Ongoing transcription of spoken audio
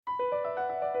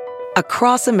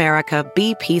Across America,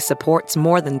 BP supports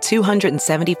more than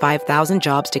 275,000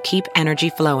 jobs to keep energy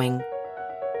flowing.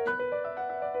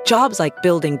 Jobs like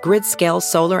building grid-scale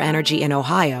solar energy in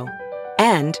Ohio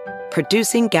and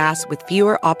producing gas with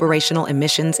fewer operational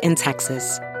emissions in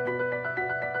Texas.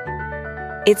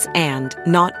 It's and,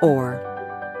 not or.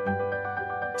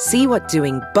 See what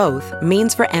doing both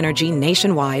means for energy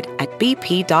nationwide at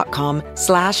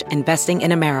bp.com/investing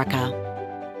in America.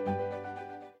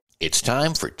 It's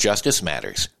time for Justice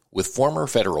Matters with former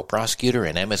federal prosecutor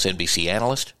and MSNBC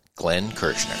analyst Glenn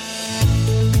Kirshner.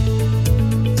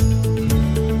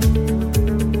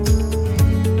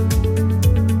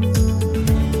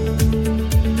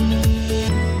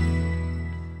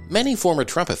 Many former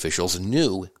Trump officials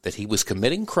knew that he was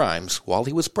committing crimes while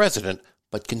he was president,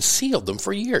 but concealed them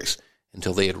for years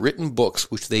until they had written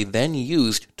books which they then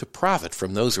used to profit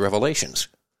from those revelations.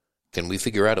 Can we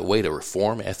figure out a way to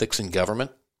reform ethics in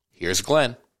government? Here's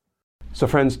Glenn. So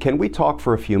friends, can we talk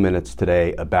for a few minutes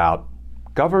today about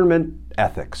government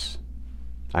ethics?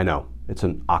 I know, it's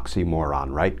an oxymoron,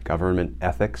 right? Government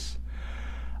ethics.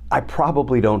 I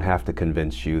probably don't have to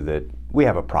convince you that we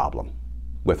have a problem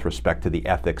with respect to the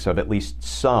ethics of at least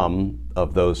some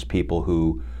of those people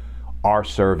who are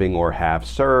serving or have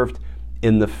served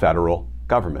in the federal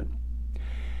government.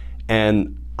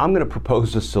 And I'm going to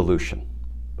propose a solution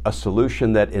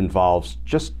that involves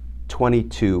just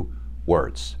 22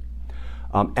 words.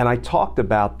 And I talked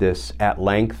about this at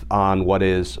length on what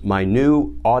is my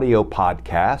new audio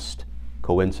podcast,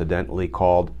 coincidentally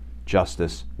called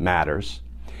Justice Matters.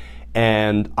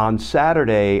 And on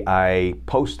Saturday, I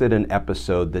posted an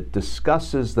episode that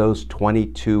discusses those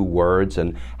 22 words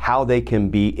and how they can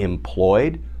be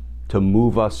employed to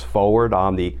move us forward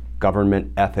on the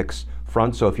government ethics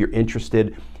front. So if you're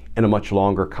interested in a much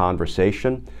longer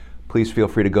conversation, please feel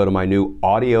free to go to my new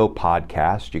audio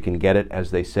podcast. You can get it, as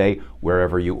they say,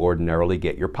 wherever you ordinarily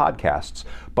get your podcasts.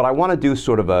 But I want to do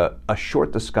sort of a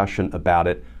short discussion about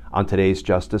it on today's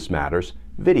Justice Matters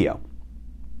video.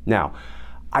 Now,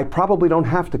 I probably don't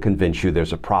have to convince you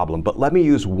there's a problem, but let me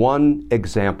use one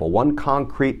example, one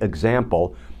concrete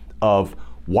example of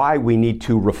why we need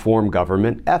to reform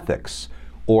government ethics.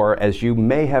 Or, as you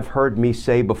may have heard me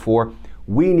say before,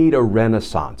 we need a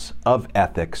renaissance of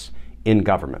ethics in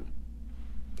government.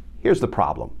 Here's the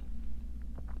problem.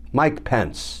 Mike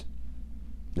Pence,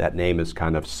 that name is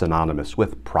kind of synonymous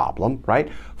with problem, right?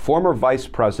 Former Vice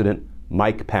President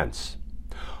Mike Pence.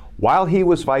 While he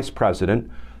was Vice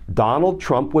President, Donald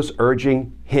Trump was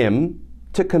urging him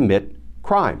to commit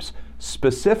crimes.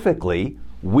 Specifically,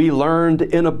 we learned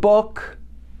in a book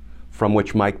from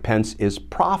which Mike Pence is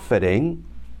profiting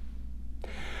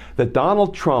that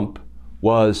Donald Trump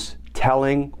was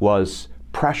pressuring,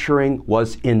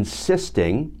 was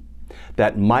insisting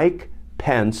that Mike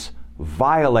Pence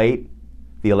violate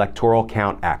the Electoral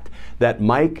Count Act, that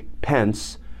Mike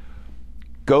Pence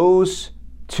goes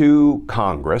to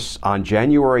Congress on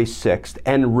January 6th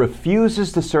and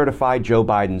refuses to certify Joe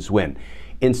Biden's win.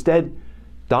 Instead,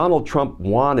 Donald Trump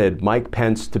wanted Mike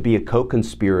Pence to be a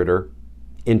co-conspirator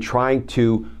in trying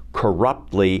to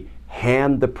corruptly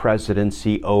hand the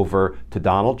presidency over to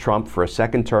Donald Trump for a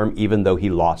second term, even though he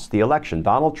lost the election.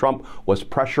 Donald Trump was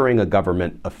pressuring a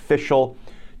government official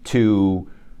to,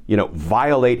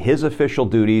 violate his official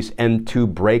duties and to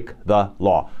break the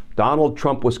law. Donald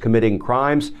Trump was committing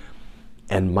crimes,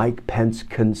 and Mike Pence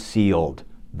concealed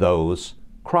those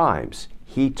crimes.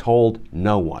 He told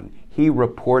no one. He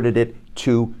reported it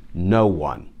to no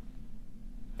one.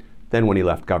 Then when he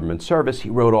left government service, he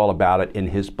wrote all about it in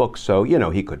his book, so,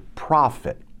 he could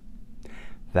profit.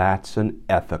 That's an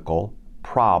ethical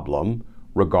problem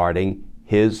regarding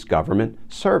his government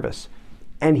service,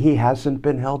 and he hasn't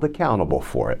been held accountable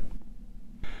for it.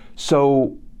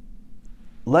 So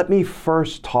let me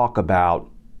first talk about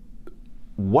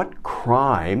what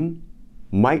crime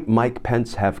might Mike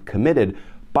Pence have committed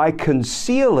by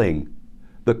concealing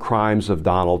the crimes of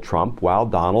Donald Trump while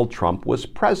Donald Trump was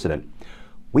president.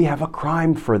 We have a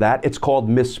crime for that. It's called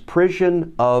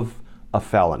misprision of a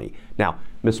felony. Now,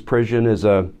 misprision is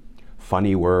a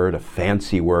funny word, a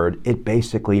fancy word. It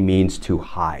basically means to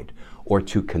hide or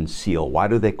to conceal. Why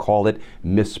do they call it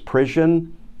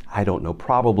misprision? I don't know,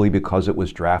 probably because it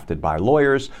was drafted by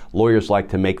lawyers. Lawyers like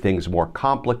to make things more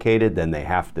complicated than they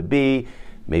have to be.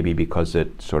 Maybe because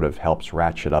it sort of helps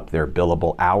ratchet up their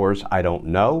billable hours. I don't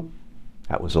know.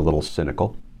 That was a little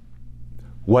cynical.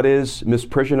 What is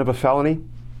misprision of a felony?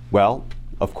 Well,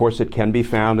 of course, it can be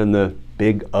found in the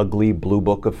big, ugly blue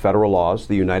book of federal laws,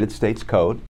 the United States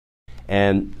Code.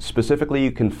 And specifically,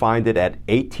 you can find it at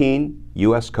 18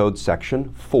 U.S. Code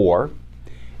Section 4.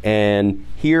 And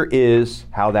here is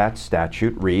how that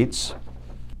statute reads.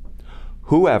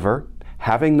 Whoever,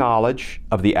 having knowledge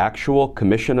of the actual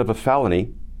commission of a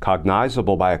felony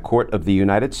cognizable by a court of the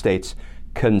United States,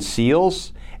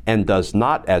 conceals and does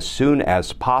not as soon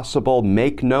as possible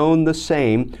make known the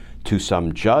same to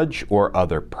some judge or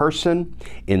other person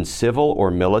in civil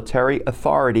or military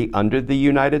authority under the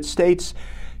United States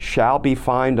shall be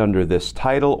fined under this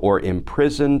title or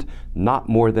imprisoned not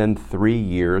more than 3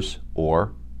 years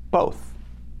or both.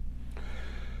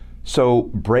 So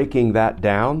breaking that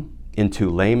down into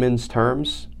layman's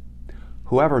terms,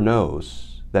 whoever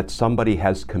knows that somebody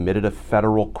has committed a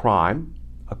federal crime,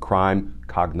 a crime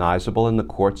cognizable in the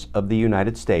courts of the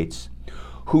United States,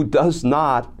 who does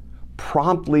not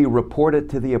promptly report it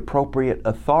to the appropriate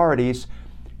authorities,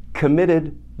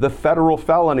 committed the federal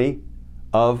felony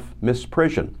of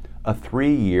misprision, a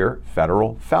 3-year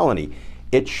federal felony.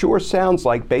 It sure sounds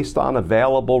like, based on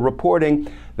available reporting,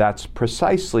 that's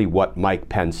precisely what Mike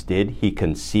Pence did. He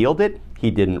concealed it, he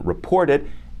didn't report it,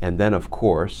 and then, of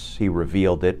course, he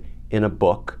revealed it in a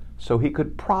book so he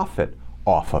could profit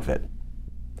off of it.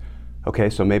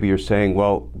 Okay, so maybe you're saying,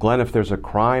 well, Glenn, if there's a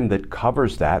crime that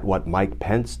covers that, what Mike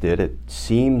Pence did, it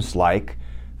seems like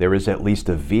there is at least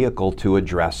a vehicle to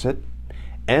address it.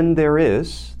 And there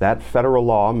is that federal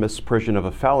law, misprision of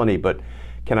a felony. But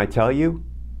can I tell you,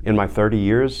 in my 30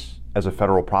 years as a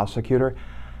federal prosecutor,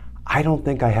 I don't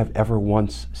think I have ever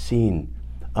once seen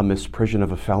a misprision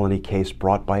of a felony case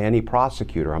brought by any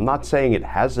prosecutor. I'm not saying it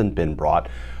hasn't been brought,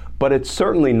 but it's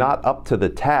certainly not up to the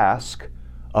task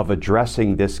of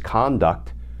addressing this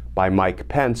conduct by Mike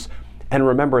Pence. And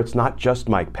remember, it's not just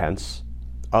Mike Pence.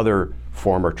 Other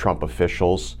former Trump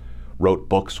officials wrote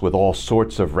books with all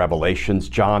sorts of revelations.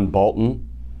 John Bolton,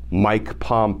 Mike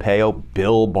Pompeo,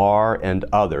 Bill Barr, and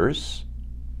others.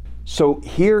 So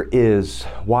here is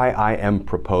why I am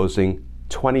proposing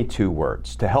 22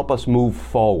 words to help us move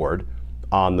forward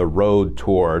on the road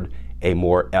toward a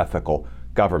more ethical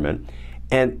government.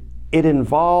 And it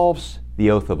involves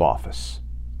the oath of office.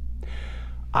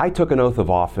 I took an oath of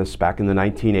office back in the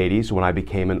 1980s when I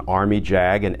became an Army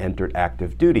JAG and entered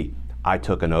active duty. I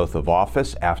took an oath of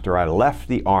office after I left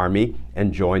the Army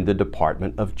and joined the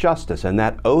Department of Justice. And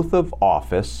that oath of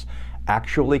office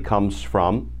actually comes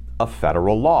from a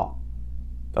federal law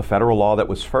that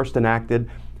was first enacted,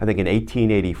 I think, in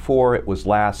 1884. It was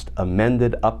last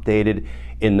amended, updated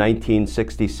in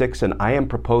 1966, and I am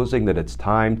proposing that it's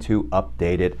time to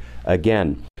update it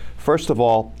again. First of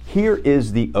all, here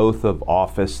is the oath of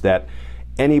office that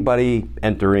anybody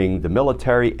entering the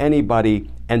military, anybody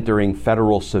entering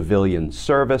federal civilian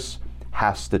service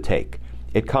has to take.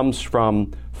 It comes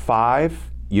from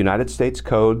 5 United States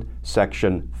Code,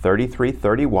 Section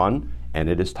 3331, and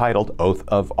it is titled Oath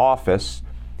of Office.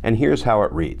 And here's how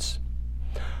it reads.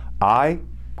 I,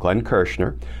 Glenn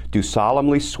Kirschner, do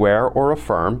solemnly swear or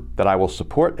affirm that I will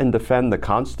support and defend the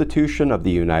Constitution of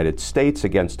the United States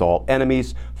against all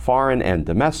enemies, foreign and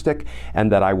domestic,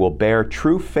 and that I will bear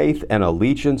true faith and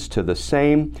allegiance to the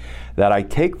same, that I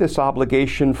take this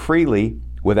obligation freely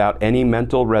without any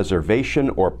mental reservation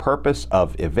or purpose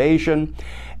of evasion,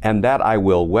 and that I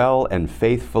will well and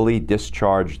faithfully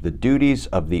discharge the duties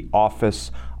of the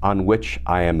office on which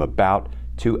I am about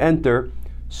to enter,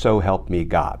 so help me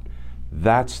God.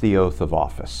 That's the oath of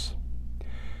office.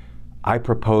 I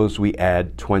propose we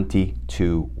add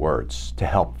 22 words to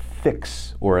help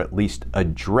fix or at least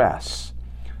address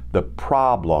the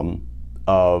problem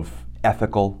of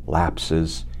ethical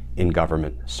lapses in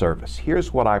government service.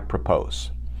 Here's what I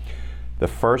propose. The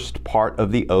first part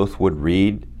of the oath would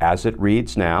read as it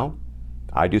reads now.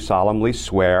 I do solemnly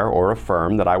swear or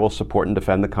affirm that I will support and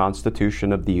defend the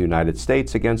Constitution of the United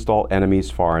States against all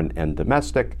enemies, foreign and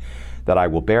domestic, that I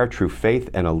will bear true faith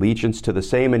and allegiance to the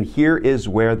same. And here is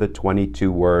where the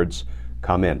 22 words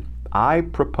come in. I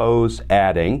propose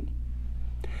adding,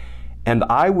 and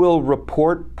I will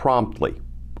report promptly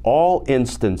all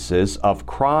instances of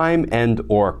crime and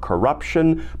or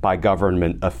corruption by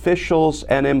government officials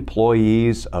and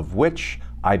employees of which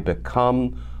I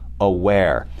become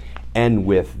aware. And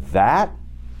with that,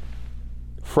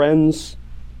 friends,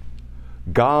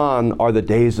 gone are the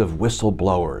days of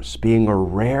whistleblowers being a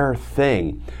rare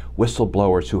thing.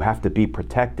 Whistleblowers who have to be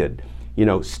protected. You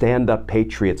know, stand-up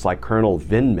patriots like Colonel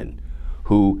Vindman,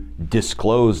 who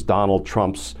disclosed Donald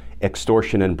Trump's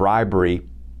extortion and bribery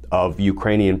of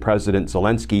Ukrainian President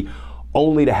Zelensky,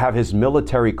 only to have his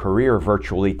military career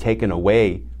virtually taken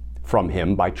away from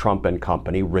him by Trump and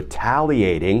company,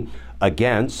 retaliating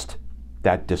against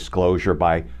that disclosure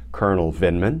by Colonel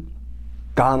Vindman.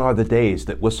 Gone are the days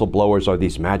that whistleblowers are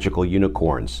these magical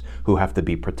unicorns who have to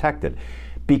be protected.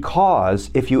 Because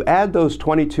if you add those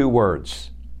 22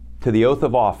 words to the oath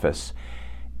of office,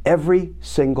 every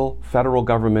single federal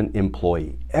government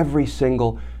employee, every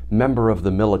single member of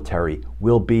the military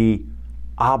will be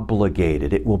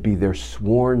obligated, it will be their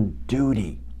sworn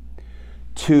duty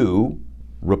to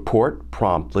report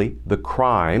promptly the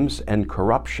crimes and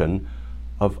corruption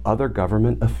of other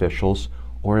government officials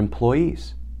or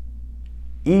employees.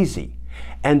 Easy.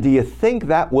 And do you think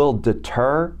that will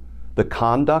deter the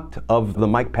conduct of the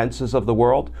Mike Pences of the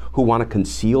world who want to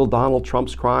conceal Donald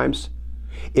Trump's crimes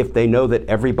if they know that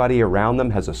everybody around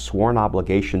them has a sworn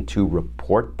obligation to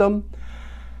report them?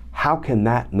 How can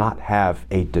that not have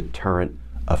a deterrent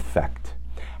effect?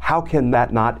 How can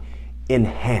that not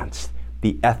enhance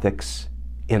the ethics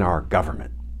in our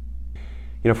government?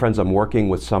 You know, friends, I'm working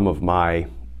with some of my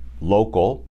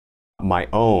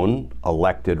own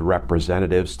elected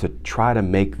representatives to try to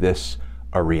make this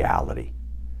a reality.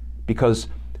 Because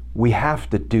we have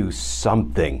to do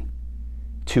something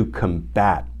to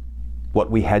combat what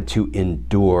we had to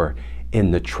endure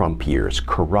in the Trump years.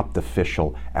 Corrupt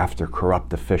official after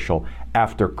corrupt official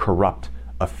after corrupt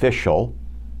official,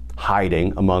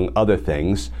 hiding, among other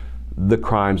things, the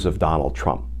crimes of Donald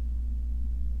Trump.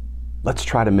 Let's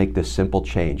try to make this simple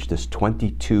change, this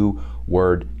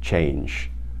 22-word change,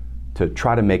 to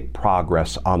try to make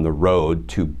progress on the road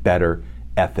to better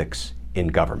ethics in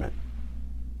government.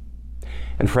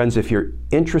 And friends, if you're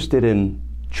interested in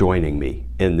joining me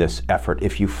in this effort,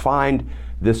 if you find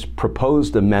this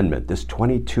proposed amendment, this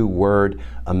 22-word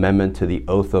amendment to the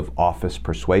oath of office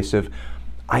persuasive,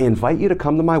 I invite you to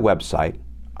come to my website.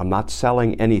 I'm not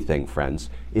selling anything, friends.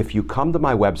 If you come to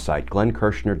my website,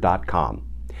 glennkirshner.com,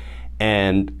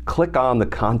 and click on the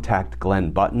Contact Glenn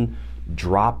button,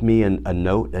 drop me a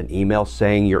note, an email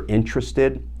saying you're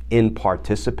interested in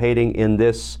participating in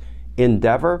this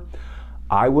endeavor,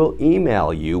 I will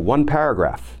email you one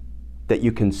paragraph that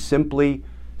you can simply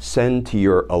send to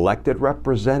your elected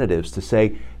representatives to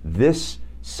say, this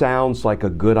sounds like a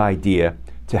good idea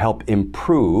to help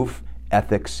improve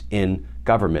ethics in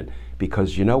government.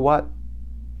 Because you know what?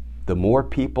 The more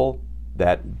people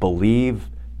that believe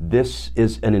this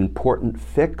is an important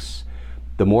fix,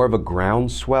 the more of a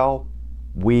groundswell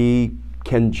we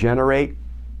can generate,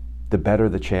 the better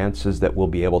the chances that we'll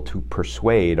be able to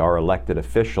persuade our elected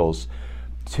officials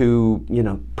to,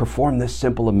 perform this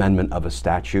simple amendment of a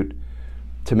statute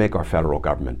to make our federal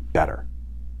government better.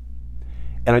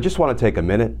 And I just want to take a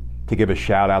minute to give a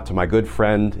shout out to my good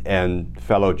friend and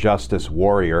fellow justice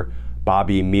warrior,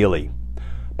 Bobby Mealy.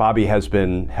 Bobby has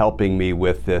been helping me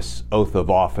with this oath of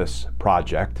office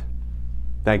project.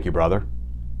 Thank you, brother.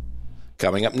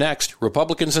 Coming up next,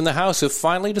 Republicans in the House have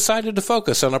finally decided to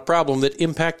focus on a problem that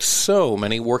impacts so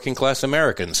many working-class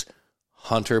Americans: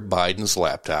 Hunter Biden's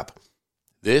laptop.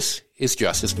 This is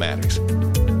Justice Matters.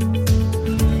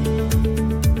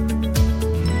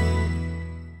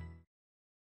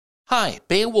 Hi,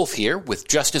 Beowulf here with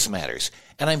Justice Matters,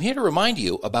 and I'm here to remind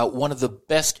you about one of the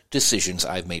best decisions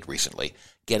I've made recently,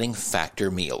 getting Factor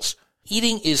meals.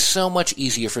 Eating is so much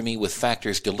easier for me with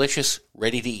Factor's delicious,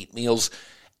 ready-to-eat meals.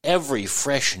 Every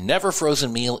fresh,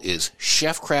 never-frozen meal is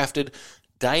chef-crafted,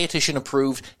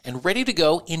 dietitian-approved, and ready to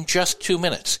go in just 2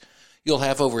 minutes. You'll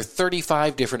have over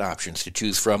 35 different options to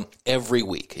choose from every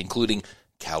week, including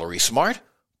Calorie Smart,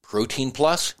 Protein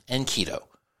Plus, and Keto.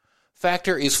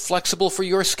 Factor is flexible for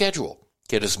your schedule.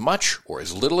 Get as much or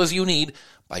as little as you need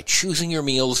by choosing your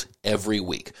meals every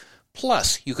week.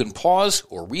 Plus, you can pause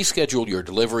or reschedule your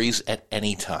deliveries at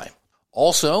any time.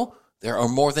 Also, there are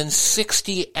more than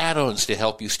 60 add-ons to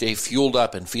help you stay fueled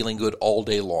up and feeling good all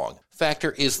day long.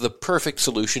 Factor is the perfect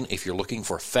solution if you're looking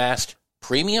for fast,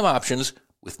 premium options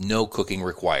with no cooking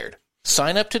required.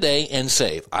 Sign up today and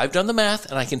save. I've done the math,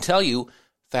 and I can tell you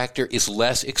Factor is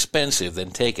less expensive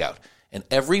than takeout, and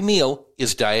every meal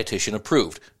is dietitian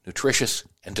approved, nutritious,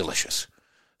 and delicious.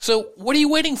 So what are you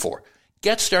waiting for?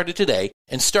 Get started today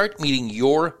and start meeting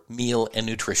your meal and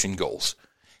nutrition goals.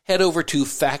 Head over to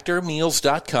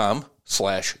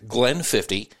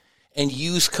factormeals.com/Glenn50 and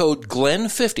use code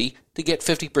Glenn50 to get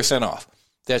 50% off.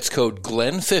 That's code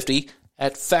Glenn50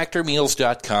 at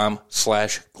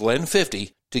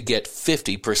factormeals.com/Glenn50 to get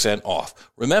 50%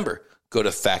 off. Remember, go to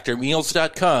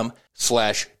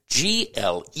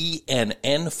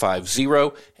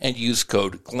factormeals.com/GLENN50 and use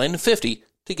code Glenn50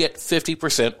 to get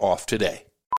 50% off today.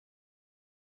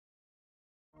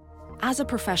 As a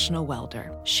professional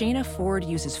welder, Shayna Ford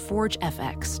uses Forge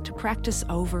FX to practice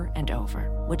over and over,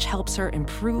 which helps her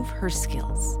improve her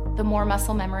skills. The more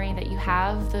muscle memory that you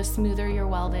have, the smoother your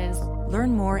weld is.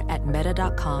 Learn more at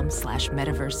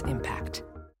meta.com/metaverseimpact.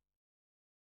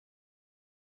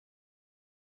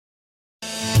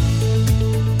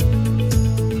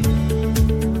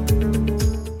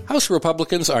 House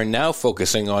Republicans are now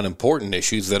focusing on important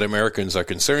issues that Americans are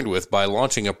concerned with by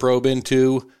launching a probe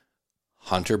into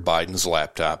Hunter Biden's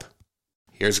laptop.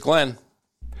 Here's Glenn.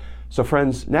 So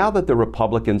friends, now that the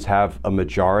Republicans have a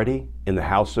majority in the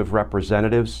House of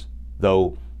Representatives,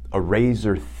 though a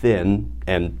razor-thin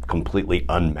and completely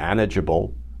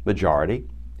unmanageable majority,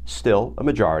 still a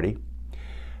majority,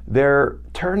 they're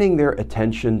turning their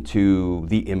attention to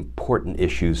the important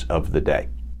issues of the day.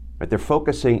 Right? They're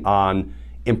focusing on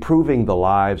improving the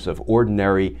lives of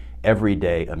ordinary,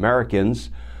 everyday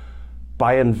Americans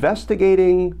by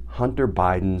investigating Hunter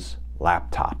Biden's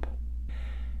laptop.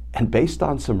 And based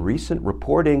on some recent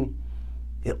reporting,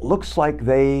 it looks like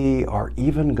they are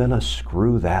even going to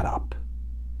screw that up.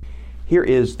 Here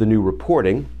is the new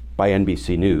reporting by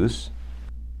NBC News.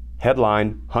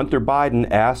 Headline: Hunter Biden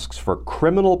asks for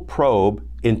criminal probe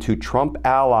into Trump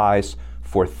allies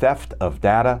for theft of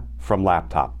data from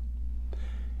laptop.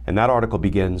 And that article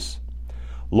begins,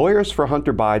 lawyers for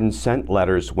Hunter Biden sent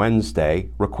letters Wednesday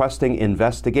requesting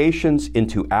investigations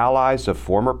into allies of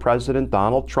former President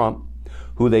Donald Trump,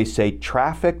 who they say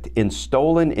trafficked in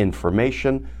stolen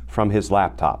information from his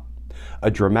laptop.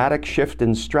 A dramatic shift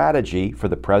in strategy for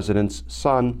the president's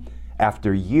son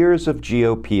after years of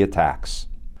GOP attacks.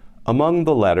 Among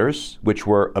the letters, which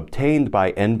were obtained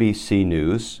by NBC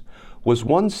News, was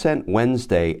one sent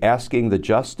Wednesday asking the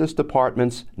Justice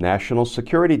Department's National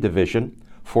Security Division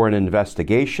for an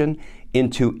investigation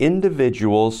into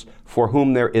individuals for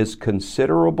whom there is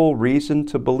considerable reason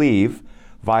to believe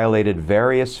violated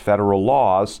various federal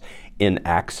laws in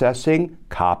accessing,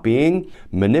 copying,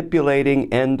 manipulating,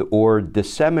 and/or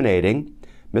disseminating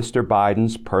Mr.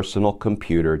 Biden's personal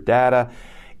computer data,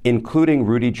 including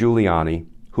Rudy Giuliani,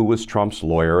 who was Trump's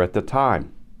lawyer at the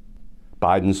time.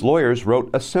 Biden's lawyers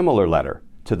wrote a similar letter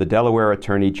to the Delaware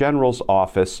Attorney General's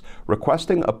office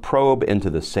requesting a probe into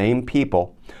the same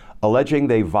people, alleging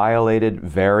they violated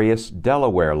various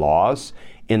Delaware laws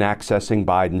in accessing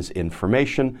Biden's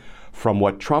information from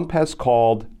what Trump has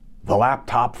called the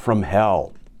laptop from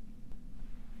hell.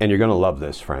 And you're going to love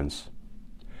this, friends.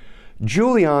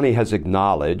 Giuliani has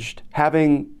acknowledged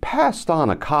having passed on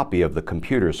a copy of the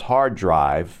computer's hard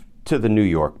drive to the New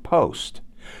York Post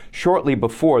shortly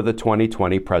before the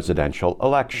 2020 presidential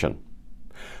election.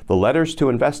 The letters to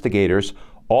investigators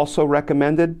also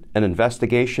recommended an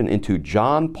investigation into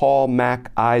John Paul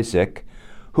Mac Isaac,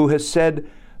 who has said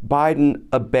Biden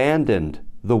abandoned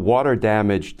the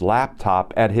water-damaged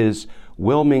laptop at his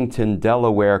Wilmington,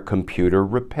 Delaware computer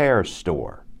repair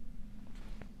store.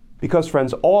 Because,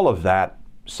 friends, all of that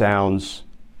sounds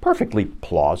perfectly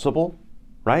plausible,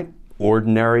 right?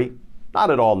 Ordinary,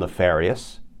 not at all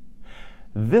nefarious.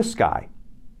 This guy,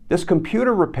 this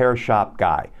computer repair shop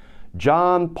guy,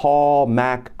 John Paul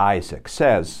Mac Isaac,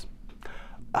 says,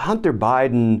 Hunter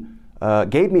Biden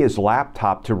gave me his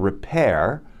laptop to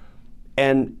repair,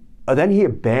 and then he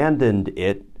abandoned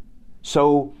it.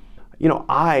 So,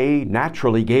 I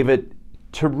naturally gave it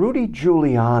to Rudy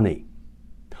Giuliani,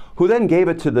 who then gave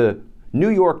it to the New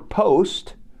York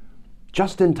Post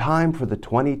just in time for the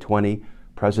 2020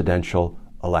 presidential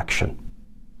election.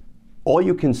 All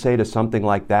you can say to something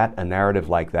like that, a narrative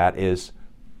like that, is,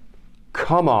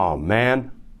 come on, man,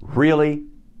 really?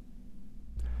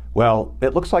 Well,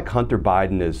 it looks like Hunter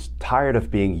Biden is tired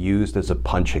of being used as a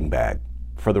punching bag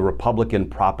for the Republican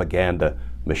propaganda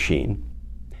machine.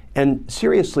 And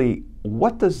seriously,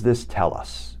 what does this tell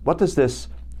us? What does this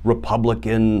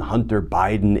Republican Hunter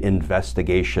Biden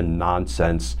investigation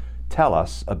nonsense tell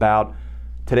us about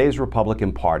today's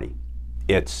Republican Party?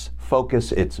 Its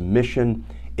focus, its mission,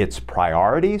 its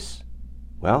priorities?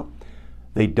 Well,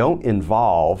 they don't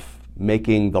involve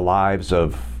making the lives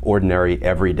of ordinary,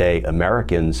 everyday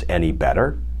Americans any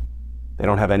better. They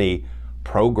don't have any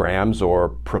programs or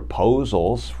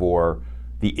proposals for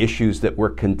the issues that we're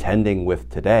contending with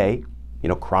today,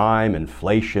 crime,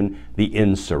 inflation, the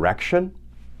insurrection.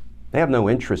 They have no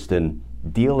interest in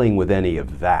dealing with any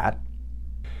of that.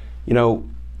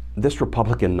 This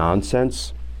Republican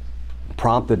nonsense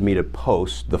prompted me to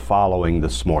post the following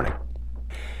this morning.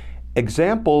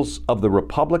 Examples of the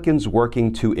Republicans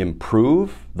working to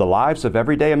improve the lives of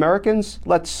everyday Americans?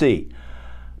 Let's see.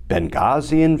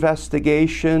 Benghazi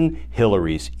investigation,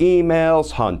 Hillary's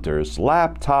emails, Hunter's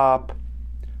laptop.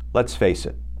 Let's face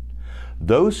it.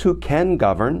 Those who can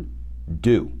govern,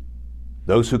 do.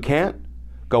 Those who can't,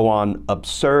 go on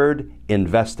absurd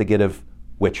investigative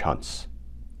witch hunts.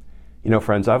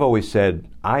 Friends, I've always said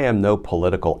I am no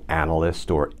political analyst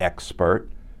or expert,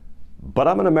 but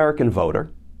I'm an American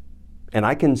voter, and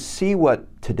I can see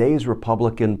what today's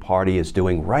Republican Party is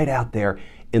doing right out there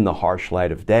in the harsh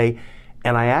light of day,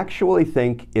 And I actually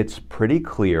think it's pretty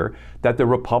clear that the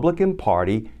Republican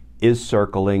Party is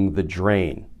circling the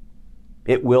drain.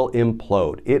 It will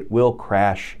implode. It will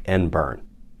crash and burn.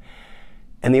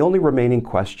 And the only remaining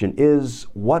question is,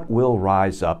 what will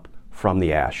rise up from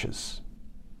the ashes?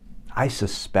 I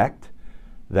suspect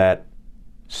that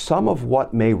some of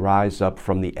what may rise up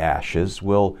from the ashes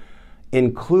will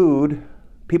include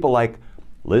people like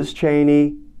Liz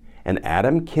Cheney and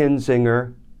Adam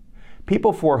Kinzinger,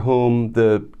 people for whom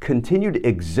the continued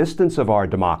existence of our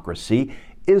democracy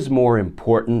is more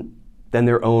important than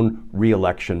their own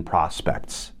re-election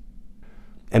prospects.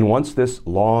 And once this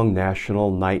long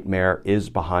national nightmare is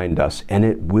behind us, and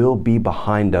it will be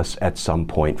behind us at some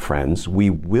point, friends, we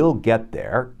will get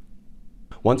there.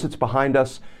 Once it's behind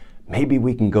us, maybe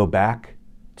we can go back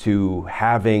to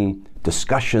having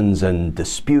discussions and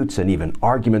disputes and even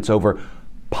arguments over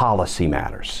policy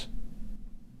matters.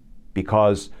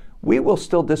 Because we will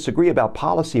still disagree about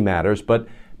policy matters, but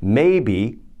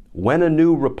maybe when a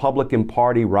new Republican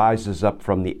Party rises up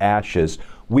from the ashes,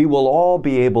 we will all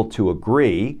be able to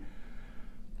agree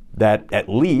that at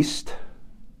least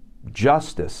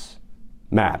justice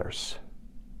matters.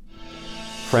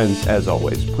 Friends, as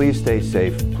always, please stay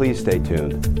safe, please stay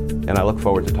tuned, and I look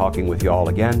forward to talking with you all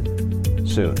again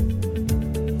soon.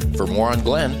 For more on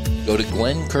Glenn, go to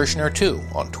Glenn Kirshner 2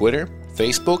 on Twitter,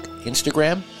 Facebook,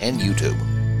 Instagram, and YouTube.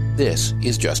 This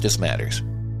is Justice Matters.